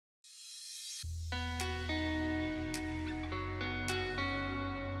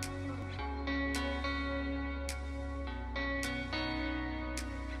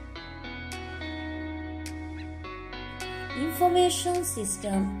Information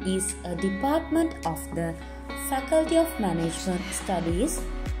System is a department of the Faculty of Management Studies,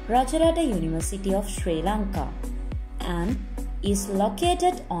 Rajarata University of Sri Lanka, and is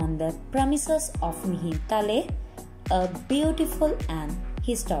located on the premises of Mihintale, a beautiful and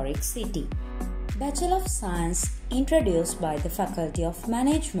historic city. Bachelor of Science introduced by the Faculty of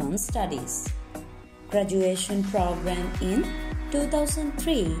Management Studies. Graduation program in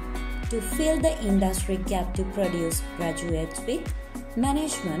 2003 to fill the industry gap to produce graduates with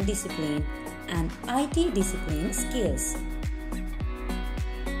management discipline and IT discipline skills.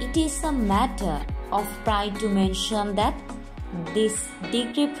 It is a matter of pride to mention that this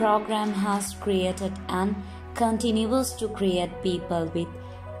degree program has created and continues to create people with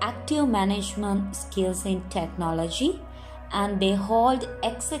active management skills in technology, and they hold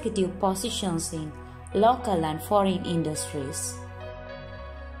executive positions in local and foreign industries.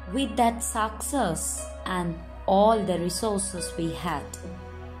 With that success and all the resources we had,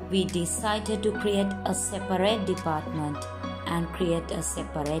 we decided to create a separate department and create a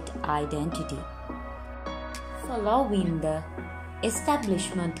separate identity. Following the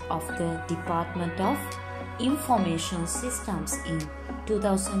establishment of the Department of Information Systems in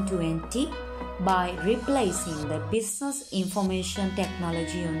 2020 by replacing the Business Information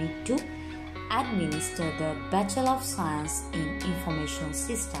Technology Unit to administer the Bachelor of Science in Information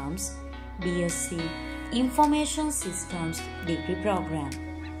Systems (BSc) Information Systems degree program.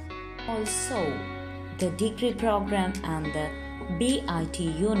 Also, the degree program and the BIT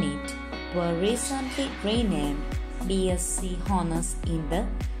unit were recently renamed BSc Honours in the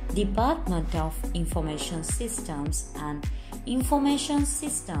Department of Information Systems and Information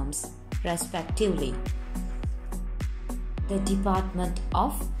Systems respectively. The Department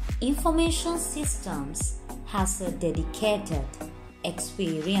of Information Systems has a dedicated,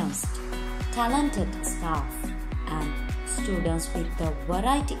 experienced, talented staff and students with a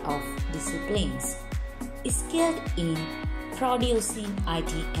variety of disciplines, skilled in producing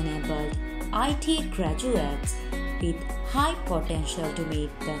IT-enabled IT graduates with high potential to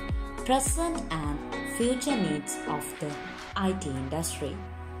meet the present and future needs of the IT industry.